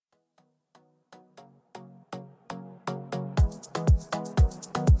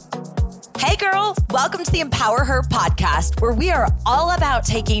girl. Welcome to the Empower Her podcast, where we are all about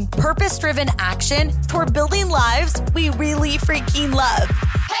taking purpose-driven action toward building lives we really freaking love.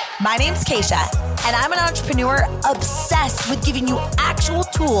 My name's Keisha, and I'm an entrepreneur obsessed with giving you actual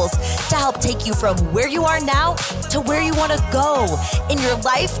tools to help take you from where you are now to where you want to go in your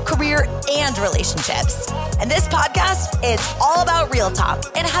life, career, and relationships. And this podcast is all about real talk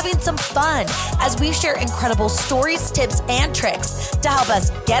and having some fun as we share incredible stories, tips, and tricks to help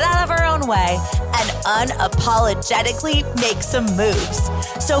us get out of our own way and unapologetically make some moves.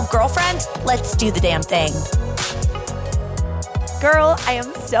 So, girlfriend, let's do the damn thing. Girl, I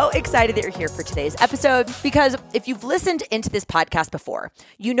am so excited that you're here for today's episode because if you've listened into this podcast before,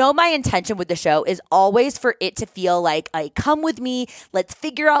 you know my intention with the show is always for it to feel like come with me, let's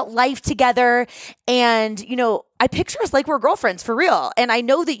figure out life together. And, I picture us like we're girlfriends for real. And I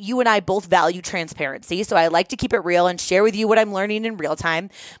know that you and I both value transparency. So I like to keep it real and share with you what I'm learning in real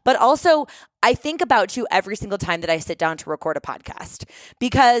time. But also, I think about you every single time that I sit down to record a podcast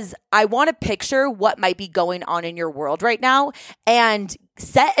because I want to picture what might be going on in your world right now and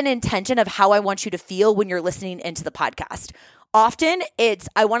set an intention of how I want you to feel when you're listening into the podcast. Often it's,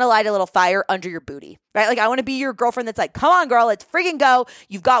 I want to light a little fire under your booty, right? Like I want to be your girlfriend that's like, come on, girl, let's friggin' go.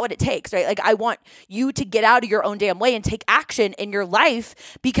 You've got what it takes, right? Like I want you to get out of your own damn way and take action in your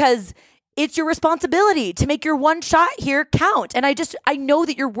life because it's your responsibility to make your one shot here count. And I know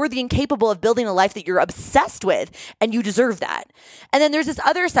that you're worthy and capable of building a life that you're obsessed with and you deserve that. And then there's this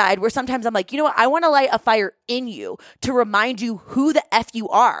other side where sometimes I'm like, you know what? I want to light a fire in you to remind you who the F you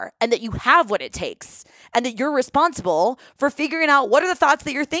are and that you have what it takes and that you're responsible for figuring out what are the thoughts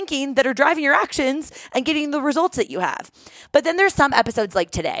that you're thinking that are driving your actions and getting the results that you have. But then there's some episodes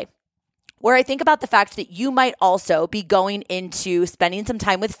like today where I think about the fact that you might also be going into spending some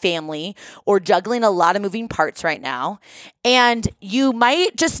time with family or juggling a lot of moving parts right now. And you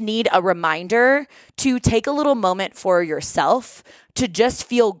might just need a reminder to take a little moment for yourself to just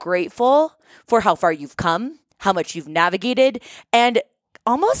feel grateful for how far you've come, how much you've navigated, and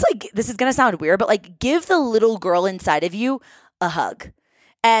almost like, this is going to sound weird, but like give the little girl inside of you a hug.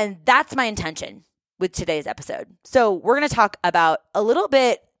 And that's my intention with today's episode. So we're going to talk about a little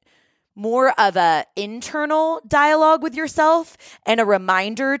bit more of a internal dialogue with yourself and a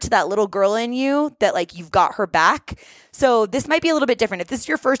reminder to that little girl in you that like you've got her back. So this might be a little bit different. If this is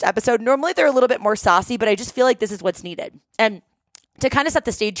your first episode, normally they're a little bit more saucy, but I just feel like this is what's needed. And to kind of set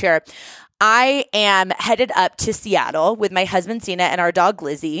the stage here, I am headed up to Seattle with my husband, Cena, and our dog,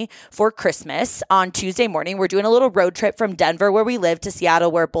 Lizzie, for Christmas on Tuesday morning. We're doing a little road trip from Denver, where we live, to Seattle,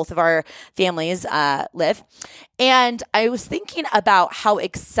 where both of our families live. And I was thinking about how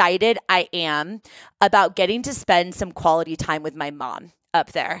excited I am about getting to spend some quality time with my mom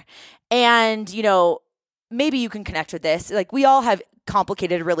up there. And, maybe you can connect with this. Like, we all have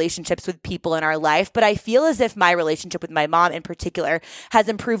complicated relationships with people in our life, but I feel as if my relationship with my mom in particular has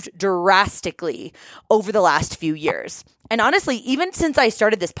improved drastically over the last few years. And honestly, even since I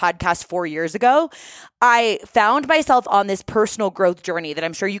started this podcast 4 years ago, I found myself on this personal growth journey that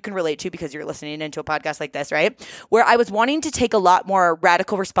I'm sure you can relate to because you're listening into a podcast like this, right? Where I was wanting to take a lot more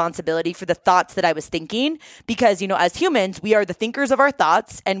radical responsibility for the thoughts that I was thinking because, as humans, we are the thinkers of our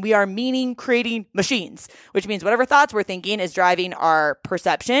thoughts and we are meaning-creating machines, which means whatever thoughts we're thinking is driving our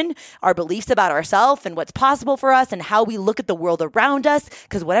perception, our beliefs about ourselves and what's possible for us and how we look at the world around us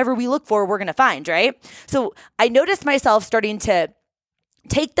because whatever we look for, we're going to find, right? So I noticed myself starting to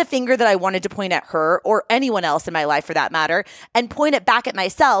take the finger that I wanted to point at her or anyone else in my life for that matter and point it back at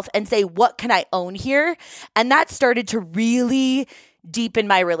myself and say, what can I own here? And that started to really deepen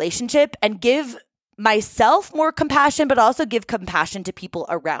my relationship and give myself more compassion, but also give compassion to people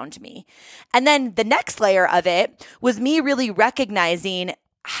around me. And then the next layer of it was me really recognizing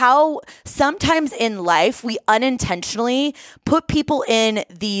how sometimes in life we unintentionally put people in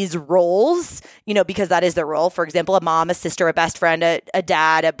these roles, because that is their role. For example, a mom, a sister, a best friend, a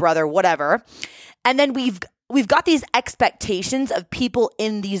dad, a brother, whatever. And then we've got these expectations of people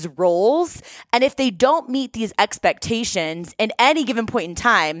in these roles. And if they don't meet these expectations in any given point in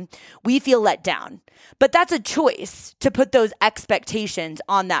time, we feel let down. But that's a choice to put those expectations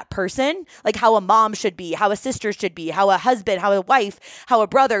on that person, like how a mom should be, how a sister should be, how a husband, how a wife, how a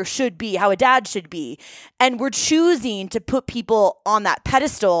brother should be, how a dad should be. And we're choosing to put people on that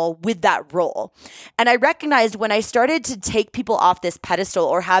pedestal with that role. And I recognized when I started to take people off this pedestal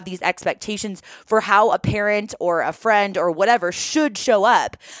or have these expectations for how a parent or a friend or whatever should show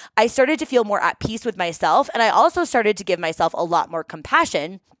up, I started to feel more at peace with myself. And I also started to give myself a lot more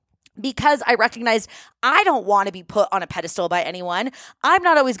compassion because I recognized I don't want to be put on a pedestal by anyone. I'm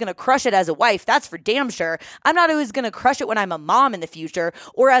not always going to crush it as a wife. That's for damn sure. I'm not always going to crush it when I'm a mom in the future,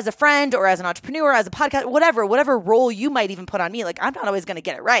 or as a friend, or as an entrepreneur, as a podcast, whatever role you might even put on me. Like, I'm not always going to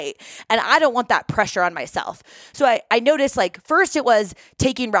get it right. And I don't want that pressure on myself. So I noticed, like, first it was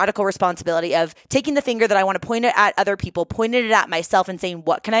taking radical responsibility of taking the finger that I want to point it at other people, pointing it at myself and saying,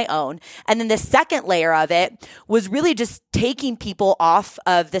 what can I own? And then the second layer of it was really just taking people off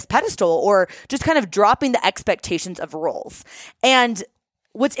of this pedestal, or just kind of dropping the expectations of roles. And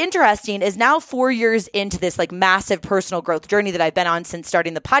what's interesting is now 4 years into this like massive personal growth journey that I've been on since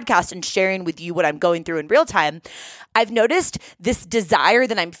starting the podcast and sharing with you what I'm going through in real time, I've noticed this desire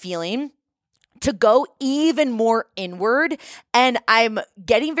that I'm feeling to go even more inward. And I'm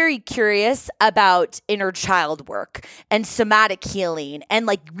getting very curious about inner child work and somatic healing, and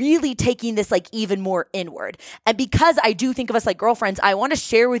like really taking this like even more inward. And because I do think of us like girlfriends, I want to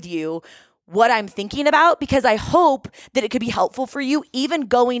share with you what I'm thinking about, because I hope that it could be helpful for you even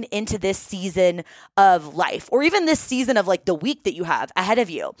going into this season of life, or even this season of like the week that you have ahead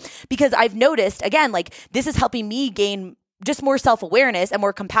of you. Because I've noticed, again, like this is helping me gain just more self-awareness and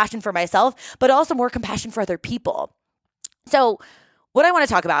more compassion for myself, but also more compassion for other people. So what I want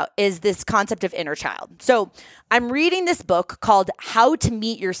to talk about is this concept of inner child. So I'm reading this book called How to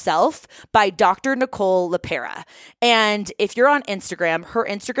Meet Yourself by Dr. Nicole LePera. And if you're on Instagram, her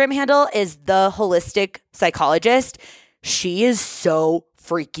Instagram handle is The Holistic Psychologist. She is so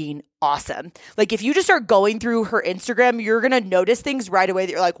freaking awesome. Like if you just start going through her Instagram, you're going to notice things right away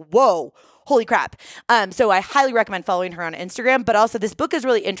that you're like, whoa, holy crap. So I highly recommend following her on Instagram, but also this book is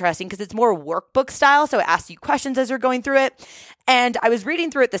really interesting because it's more workbook style. So it asks you questions as you're going through it. And I was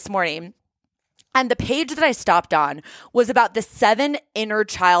reading through it this morning, and the page that I stopped on was about the 7 inner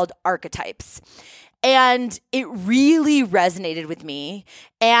child archetypes. And it really resonated with me.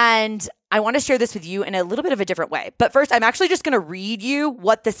 And I want to share this with you in a little bit of a different way. But first, I'm actually just going to read you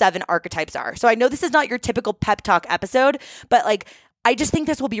what the 7 archetypes are. So I know this is not your typical pep talk episode, but like, I just think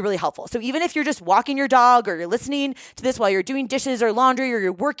this will be really helpful. So even if you're just walking your dog, or you're listening to this while you're doing dishes or laundry, or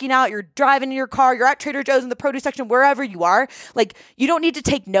you're working out, you're driving in your car, you're at Trader Joe's in the produce section, wherever you are, like you don't need to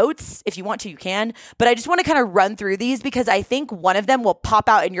take notes. If you want to, you can. But I just want to kind of run through these because I think one of them will pop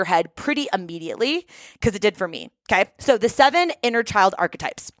out in your head pretty immediately, because it did for me. Okay. So the 7 inner child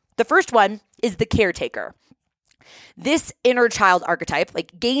archetypes. The first one is the caretaker. This inner child archetype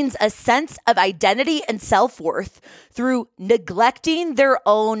like gains a sense of identity and self-worth through neglecting their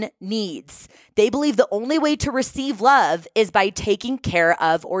own needs. They believe the only way to receive love is by taking care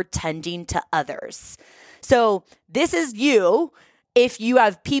of or tending to others. So this is you if you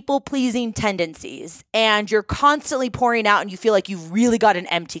have people-pleasing tendencies and you're constantly pouring out and you feel like you've really got an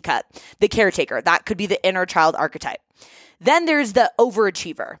empty cup. The caretaker, that could be the inner child archetype. Then there's the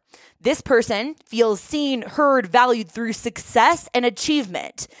overachiever. This person feels seen, heard, valued through success and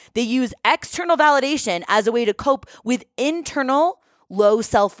achievement. They use external validation as a way to cope with internal low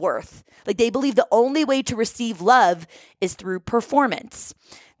self-worth. Like they believe the only way to receive love is through performance.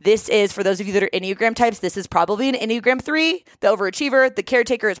 This is, for those of you that are Enneagram types, this is probably an Enneagram 3. The overachiever, the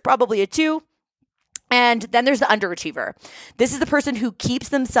caretaker is probably a 2. And then there's the underachiever. This is the person who keeps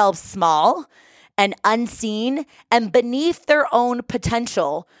themselves small and unseen and beneath their own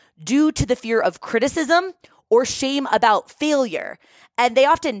potential due to the fear of criticism or shame about failure. And they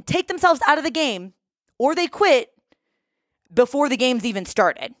often take themselves out of the game, or they quit before the game's even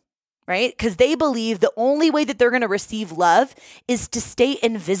started, right? Because they believe the only way that they're going to receive love is to stay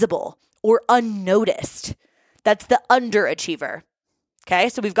invisible or unnoticed. That's the underachiever. Okay,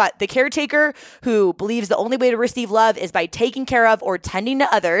 so we've got the caretaker who believes the only way to receive love is by taking care of or tending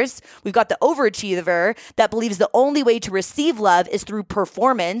to others. We've got the overachiever that believes the only way to receive love is through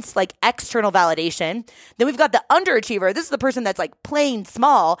performance, like external validation. Then we've got the underachiever. This is the person that's like playing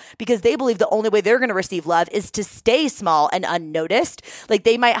small because they believe the only way they're going to receive love is to stay small and unnoticed. Like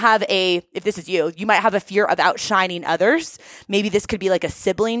they might have if this is you might have a fear of outshining others. Maybe this could be like a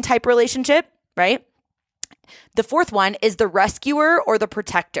sibling type relationship, right? The fourth one is the rescuer or the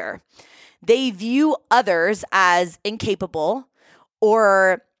protector. They view others as incapable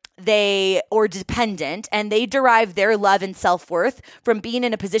or dependent, and they derive their love and self-worth from being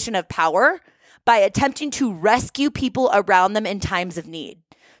in a position of power by attempting to rescue people around them in times of need.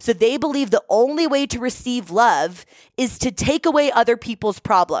 So they believe the only way to receive love is to take away other people's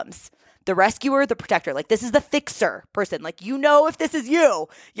problems. the rescuer, the protector. Like this is the fixer person. Like, you know, if this is you,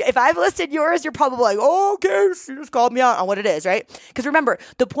 if I've listed yours, you're probably like, oh, okay, she just called me out on what it is, right? Because remember,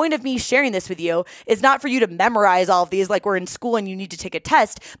 the point of me sharing this with you is not for you to memorize all of these like we're in school and you need to take a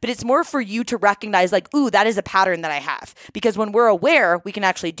test, but it's more for you to recognize like, ooh, that is a pattern that I have. Because when we're aware, we can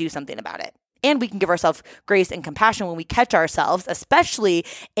actually do something about it. And we can give ourselves grace and compassion when we catch ourselves, especially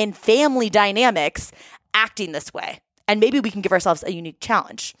in family dynamics, acting this way. And maybe we can give ourselves a unique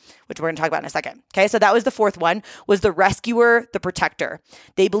challenge, which we're going to talk about in a second. Okay, so that was the fourth one, was the rescuer, the protector.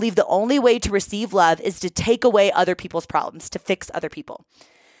 They believe the only way to receive love is to take away other people's problems, to fix other people.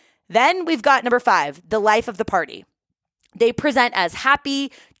 Then we've got number 5, the life of the party. They present as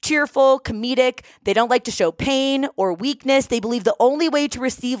happy, cheerful, comedic. They don't like to show pain or weakness. They believe the only way to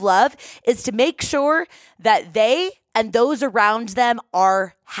receive love is to make sure that they and those around them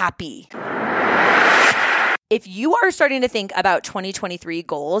are happy. If you are starting to think about 2023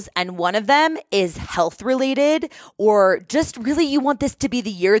 goals and one of them is health related, or just really you want this to be the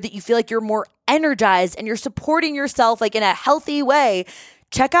year that you feel like you're more energized and you're supporting yourself like in a healthy way,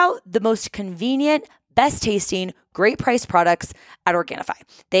 check out the most convenient, best tasting, great price products at Organifi.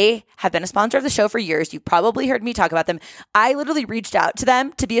 They have been a sponsor of the show for years. You've probably heard me talk about them. I literally reached out to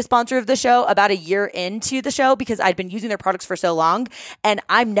them to be a sponsor of the show about a year into the show because I'd been using their products for so long. And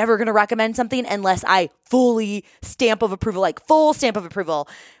I'm never going to recommend something unless I fully stamp of approval, like full stamp of approval,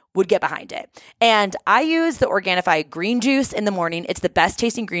 would get behind it. And I use the Organifi green juice in the morning. It's the best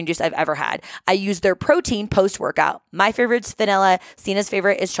tasting green juice I've ever had. I use their protein post-workout. My favorite's vanilla. Cena's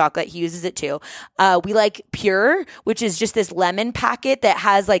favorite is chocolate. He uses it too. We like Pure, which is just this lemon packet that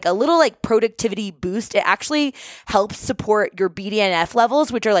has like a little like productivity boost. It actually helps support your BDNF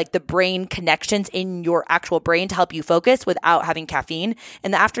levels, which are like the brain connections in your actual brain to help you focus without having caffeine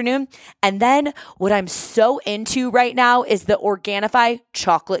in the afternoon. And then what I'm so into right now is the Organifi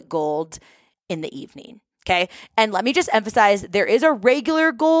chocolate gold in the evening. Okay. And let me just emphasize, there is a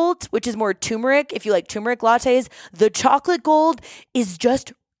regular gold, which is more turmeric. If you like turmeric lattes, the chocolate gold is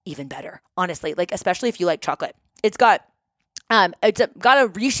just even better, honestly, like, especially if you like chocolate. It's got a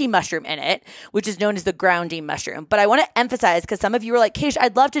reishi mushroom in it, which is known as the grounding mushroom. But I want to emphasize, because some of you are like, Keish,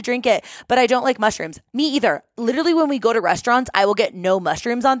 I'd love to drink it, but I don't like mushrooms. Me either. Literally, when we go to restaurants, I will get no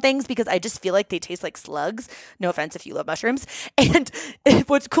mushrooms on things because I just feel like they taste like slugs. No offense if you love mushrooms. And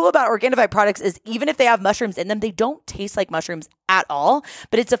what's cool about Organifi products is even if they have mushrooms in them, they don't taste like mushrooms at all.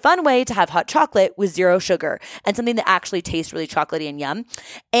 But it's a fun way to have hot chocolate with 0 sugar and something that actually tastes really chocolatey and yum.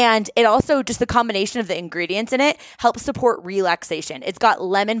 And it also, just the combination of the ingredients in it helps support relaxation. It's got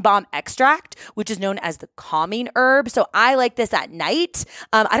lemon balm extract, which is known as the calming herb. So I like this at night.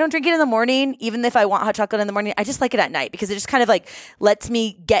 I don't drink it in the morning, even if I want hot chocolate in the morning. I just like it at night because it just kind of like lets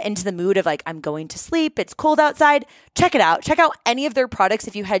me get into the mood of like, I'm going to sleep. It's cold outside. Check it out. Check out any of their products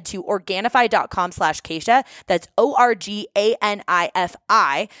if you head to Organifi.com/Keisha. That's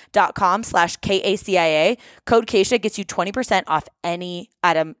Organifi.com/KACIA. Code Keisha gets you 20% off any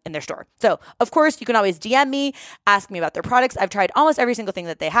item in their store. So of course you can always DM me, ask me about their products. I've tried almost every single thing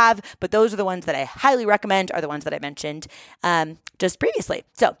that they have, but those are the ones that I highly recommend, are the ones that I mentioned just previously.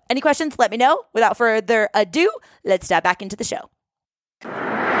 So any questions, let me know. Without further ado, let's dive back into the show.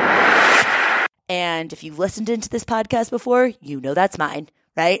 And if you've listened into this podcast before, you know that's mine,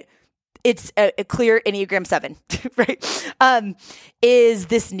 right? It's a clear Enneagram 7, right? Is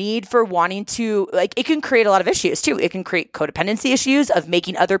this need for wanting to, like, it can create a lot of issues too. It can create codependency issues of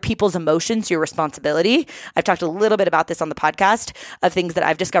making other people's emotions your responsibility. I've talked a little bit about this on the podcast of things that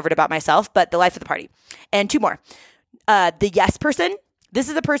I've discovered about myself, but the life of the party. And 2 more. The yes person. This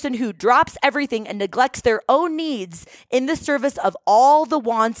is a person who drops everything and neglects their own needs in the service of all the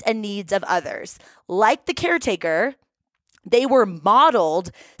wants and needs of others. Like the caretaker, they were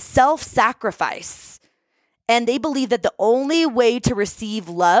modeled self-sacrifice, and they believe that the only way to receive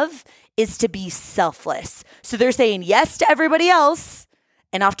love is to be selfless. So they're saying yes to everybody else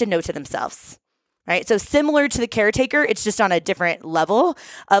and often no to themselves, right? So similar to the caretaker, it's just on a different level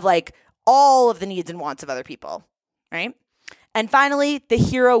of like all of the needs and wants of other people, right? And finally, the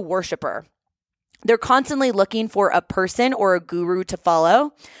hero worshiper. They're constantly looking for a person or a guru to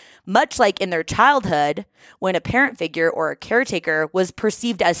follow. Much like in their childhood, when a parent figure or a caretaker was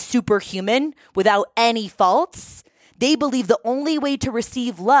perceived as superhuman without any faults, they believe the only way to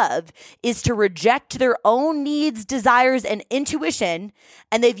receive love is to reject their own needs, desires, and intuition,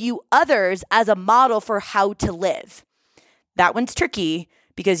 and they view others as a model for how to live. That one's tricky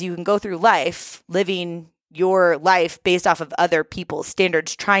because you can go through life living your life based off of other people's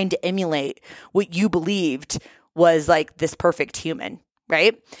standards, trying to emulate what you believed was like this perfect human.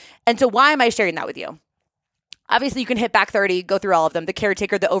 Right? And so why am I sharing that with you? Obviously, you can hit back 30, go through all of them. The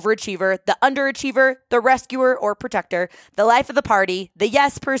caretaker, the overachiever, the underachiever, the rescuer or protector, the life of the party, the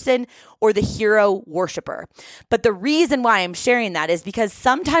yes person, or the hero worshiper. But the reason why I'm sharing that is because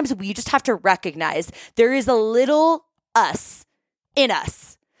sometimes we just have to recognize there is a little us in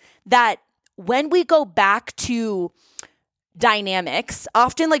us that when we go back to dynamics,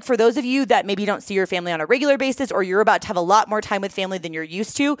 often like for those of you that maybe don't see your family on a regular basis or you're about to have a lot more time with family than you're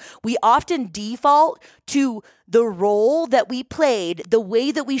used to, we often default to the role that we played, the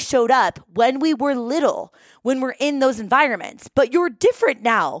way that we showed up when we were little, when we're in those environments. But you're different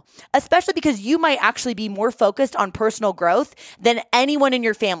now, especially because you might actually be more focused on personal growth than anyone in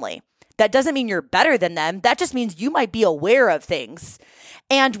your family. That doesn't mean you're better than them. That just means you might be aware of things.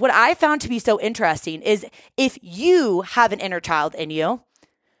 And what I found to be so interesting is if you have an inner child in you,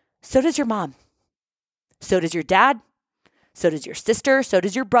 so does your mom. So does your dad. So does your sister. So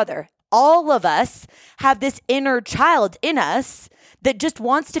does your brother. All of us have this inner child in us that just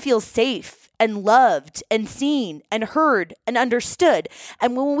wants to feel safe and loved and seen and heard and understood.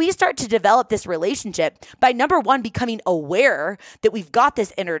 And when we start to develop this relationship by number one, becoming aware that we've got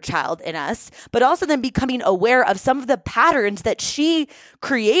this inner child in us, but also then becoming aware of some of the patterns that she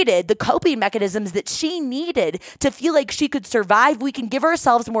created, the coping mechanisms that she needed to feel like she could survive, we can give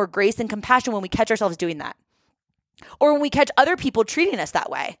ourselves more grace and compassion when we catch ourselves doing that. Or when we catch other people treating us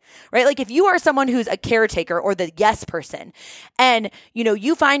that way, right? Like if you are someone who's a caretaker or the yes person and,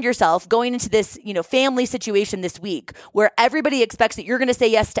 you find yourself going into this, family situation this week where everybody expects that you're going to say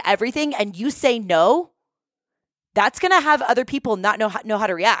yes to everything and you say no, that's going to have other people not know how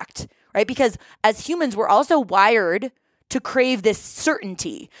to react, right? Because as humans, we're also wired to crave this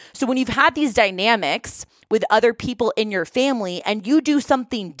certainty. So when you've had these dynamics with other people in your family and you do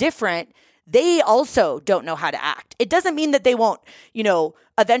something different, they also don't know how to act. It doesn't mean that they won't,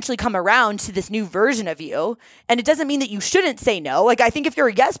 eventually come around to this new version of you. And it doesn't mean that you shouldn't say no. Like I think if you're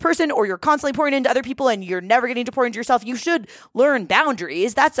a yes person or you're constantly pouring into other people and you're never getting to pour into yourself, you should learn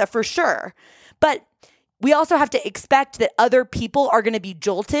boundaries. That's a for sure. But we also have to expect that other people are going to be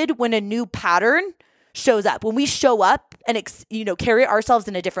jolted when a new pattern shows up, when we show up and, carry ourselves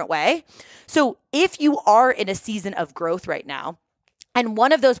in a different way. So if you are in a season of growth right now, and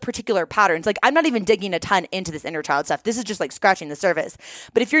one of those particular patterns, like I'm not even digging a ton into this inner child stuff. This is just like scratching the surface.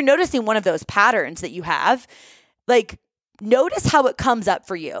 But if you're noticing one of those patterns that you have, like notice how it comes up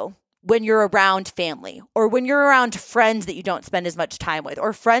for you when you're around family or when you're around friends that you don't spend as much time with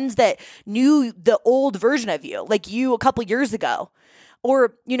or friends that knew the old version of you, like you a couple years ago.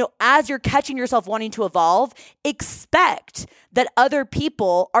 Or, as you're catching yourself wanting to evolve, expect that other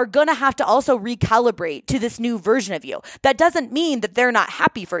people are going to have to also recalibrate to this new version of you. That doesn't mean that they're not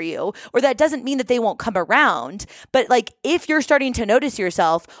happy for you, or that doesn't mean that they won't come around. But like, if you're starting to notice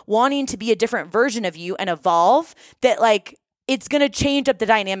yourself wanting to be a different version of you and evolve, that like, it's going to change up the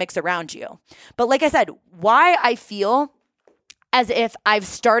dynamics around you. But like I said, why I feel as if I've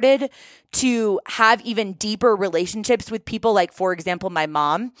started to have even deeper relationships with people like, for example, my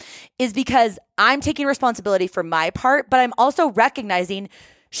mom, is because I'm taking responsibility for my part, but I'm also recognizing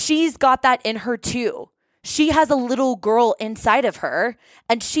she's got that in her too. She has a little girl inside of her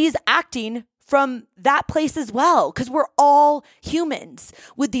and she's acting from that place as well, because we're all humans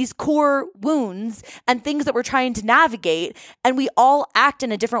with these core wounds and things that we're trying to navigate, and we all act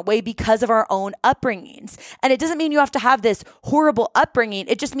in a different way because of our own upbringings. And it doesn't mean you have to have this horrible upbringing.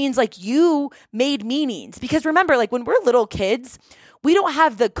 It just means like you made meanings. Because remember, like when we're little kids, we don't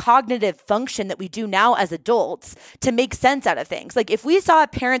have the cognitive function that we do now as adults to make sense out of things. Like if we saw a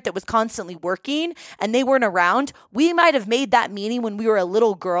parent that was constantly working and they weren't around, we might have made that meaning when we were a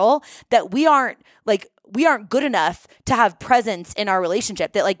little girl that we aren't good enough to have presence in our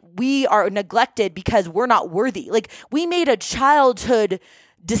relationship, that like we are neglected because we're not worthy. Like we made a childhood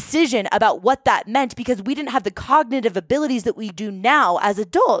decision about what that meant because we didn't have the cognitive abilities that we do now as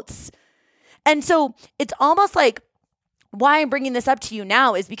adults. And so it's almost like, why I'm bringing this up to you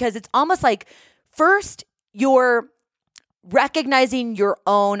now is because it's almost like first you're recognizing your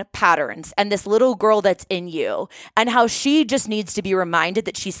own patterns and this little girl that's in you and how she just needs to be reminded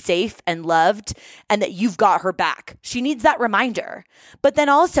that she's safe and loved and that you've got her back. She needs that reminder. But then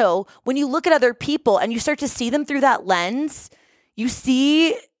also when you look at other people and you start to see them through that lens, you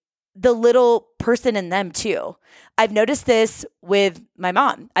see the little person in them too. I've noticed this with my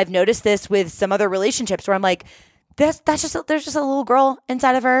mom. I've noticed this with some other relationships where I'm like, there's just a little girl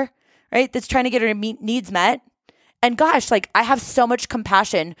inside of her, right? That's trying to get her needs met. And gosh, like I have so much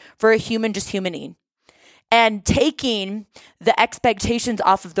compassion for a human just humaning and taking the expectations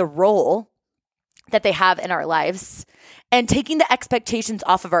off of the role that they have in our lives and taking the expectations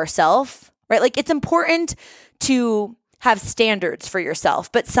off of ourselves, right? Like it's important to have standards for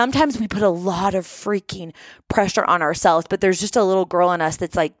yourself, but sometimes we put a lot of freaking pressure on ourselves, but there's just a little girl in us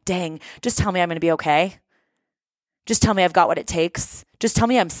that's like, dang, just tell me I'm going to be okay. Just tell me I've got what it takes. Just tell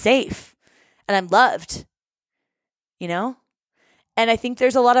me I'm safe and I'm loved, you know? And I think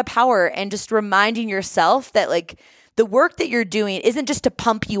there's a lot of power in just reminding yourself that like the work that you're doing isn't just to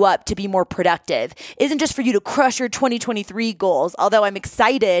pump you up to be more productive, isn't just for you to crush your 2023 goals, although I'm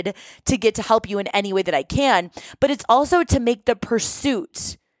excited to get to help you in any way that I can, but it's also to make the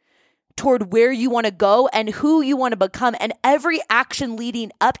pursuit toward where you want to go and who you want to become and every action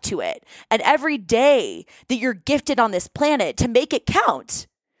leading up to it and every day that you're gifted on this planet to make it count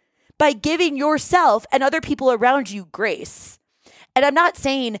by giving yourself and other people around you grace. And I'm not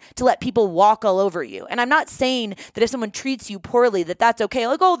saying to let people walk all over you. And I'm not saying that if someone treats you poorly, that that's okay.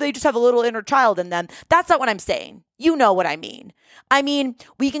 Like, oh, they just have a little inner child in them. That's not what I'm saying. You know what I mean. I mean,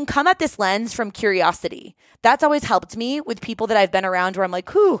 we can come at this lens from curiosity. That's always helped me with people that I've been around where I'm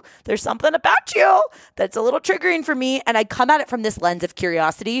like, there's something about you that's a little triggering for me. And I come at it from this lens of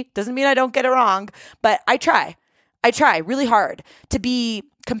curiosity. Doesn't mean I don't get it wrong, but I try really hard to be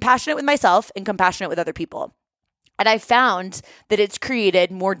compassionate with myself and compassionate with other people. And I found that it's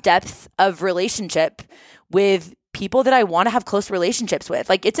created more depth of relationship with people that I want to have close relationships with.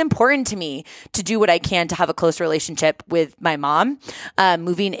 Like, it's important to me to do what I can to have a close relationship with my mom,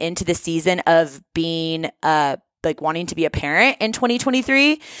 moving into the season of being like wanting to be a parent in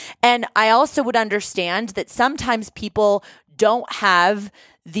 2023. And I also would understand that sometimes people don't have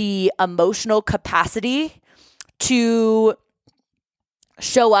the emotional capacity to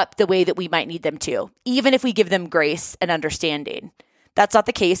show up the way that we might need them to, even if we give them grace and understanding. That's not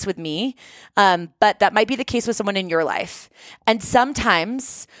the case with me, but that might be the case with someone in your life. And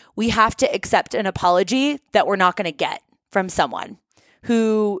sometimes we have to accept an apology that we're not going to get from someone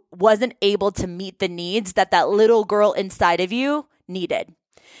who wasn't able to meet the needs that that little girl inside of you needed.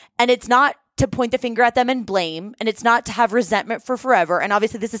 And it's not to point the finger at them and blame, and it's not to have resentment for forever. And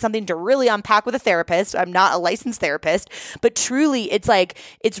obviously this is something to really unpack with a therapist. I'm not a licensed therapist, but truly it's like,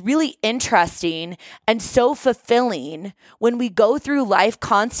 it's really interesting and so fulfilling when we go through life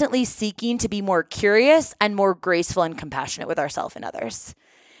constantly seeking to be more curious and more graceful and compassionate with ourselves and others.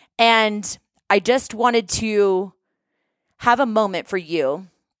 And I just wanted to have a moment for you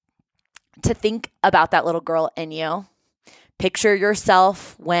to think about that little girl in you. Picture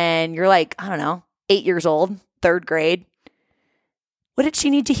yourself when you're like, 8 years old, 3rd grade. What did she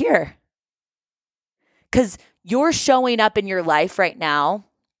need to hear? Because you're showing up in your life right now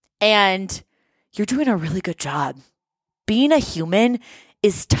and you're doing a really good job. Being a human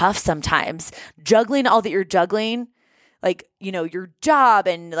is tough sometimes. Juggling all that you're juggling, like, your job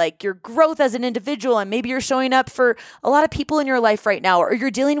and like your growth as an individual, and maybe you're showing up for a lot of people in your life right now, or you're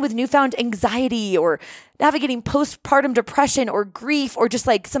dealing with newfound anxiety or navigating postpartum depression or grief or just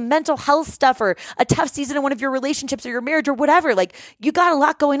like some mental health stuff or a tough season in one of your relationships or your marriage or whatever. Like, you got a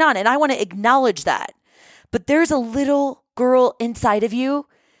lot going on, and I want to acknowledge that. But there's a little girl inside of you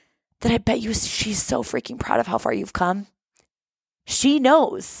that I bet you she's so freaking proud of how far you've come. She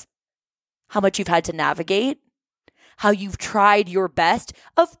knows how much you've had to navigate, how you've tried your best.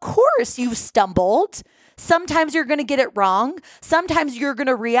 Of course you've stumbled. Sometimes you're going to get it wrong. Sometimes you're going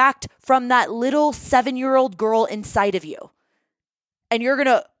to react from that little 7-year-old girl inside of you. And you're going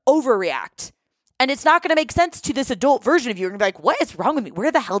to overreact. And it's not going to make sense to this adult version of you. You're going to be like, what is wrong with me?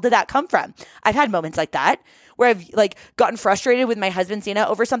 Where the hell did that come from? I've had moments like that where I've like gotten frustrated with my husband, Sienna,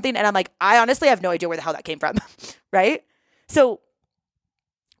 over something. And I'm like, I honestly have no idea where the hell that came from. Right? So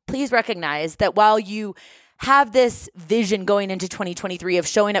please recognize that while you have this vision going into 2023 of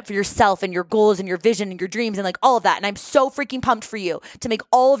showing up for yourself and your goals and your vision and your dreams and like all of that. And I'm so freaking pumped for you to make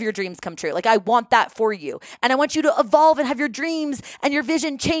all of your dreams come true. Like, I want that for you. And I want you to evolve and have your dreams and your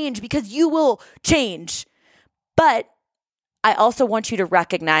vision change, because you will change. But I also want you to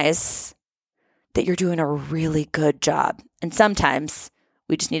recognize that you're doing a really good job. And sometimes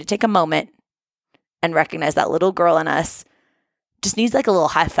we just need to take a moment and recognize that little girl in us just needs like a little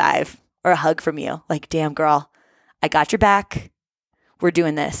high five or a hug from you. Like, damn girl, I got your back. We're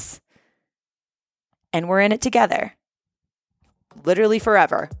doing this. And we're in it together. Literally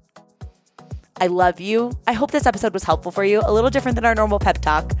forever. I love you. I hope this episode was helpful for you. A little different than our normal pep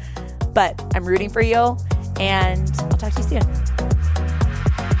talk, but I'm rooting for you, and I'll talk to you soon.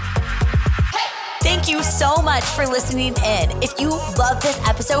 Thank you so much for listening in. If you love this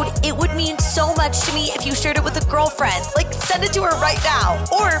episode, it would mean so much to me if you shared it with a girlfriend. Like, send it to her right now,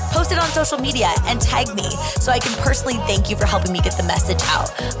 or post it on social media and tag me so I can personally thank you for helping me get the message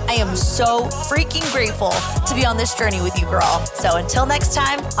out. I am so freaking grateful to be on this journey with you, girl. So until next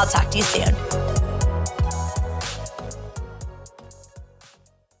time, I'll talk to you soon.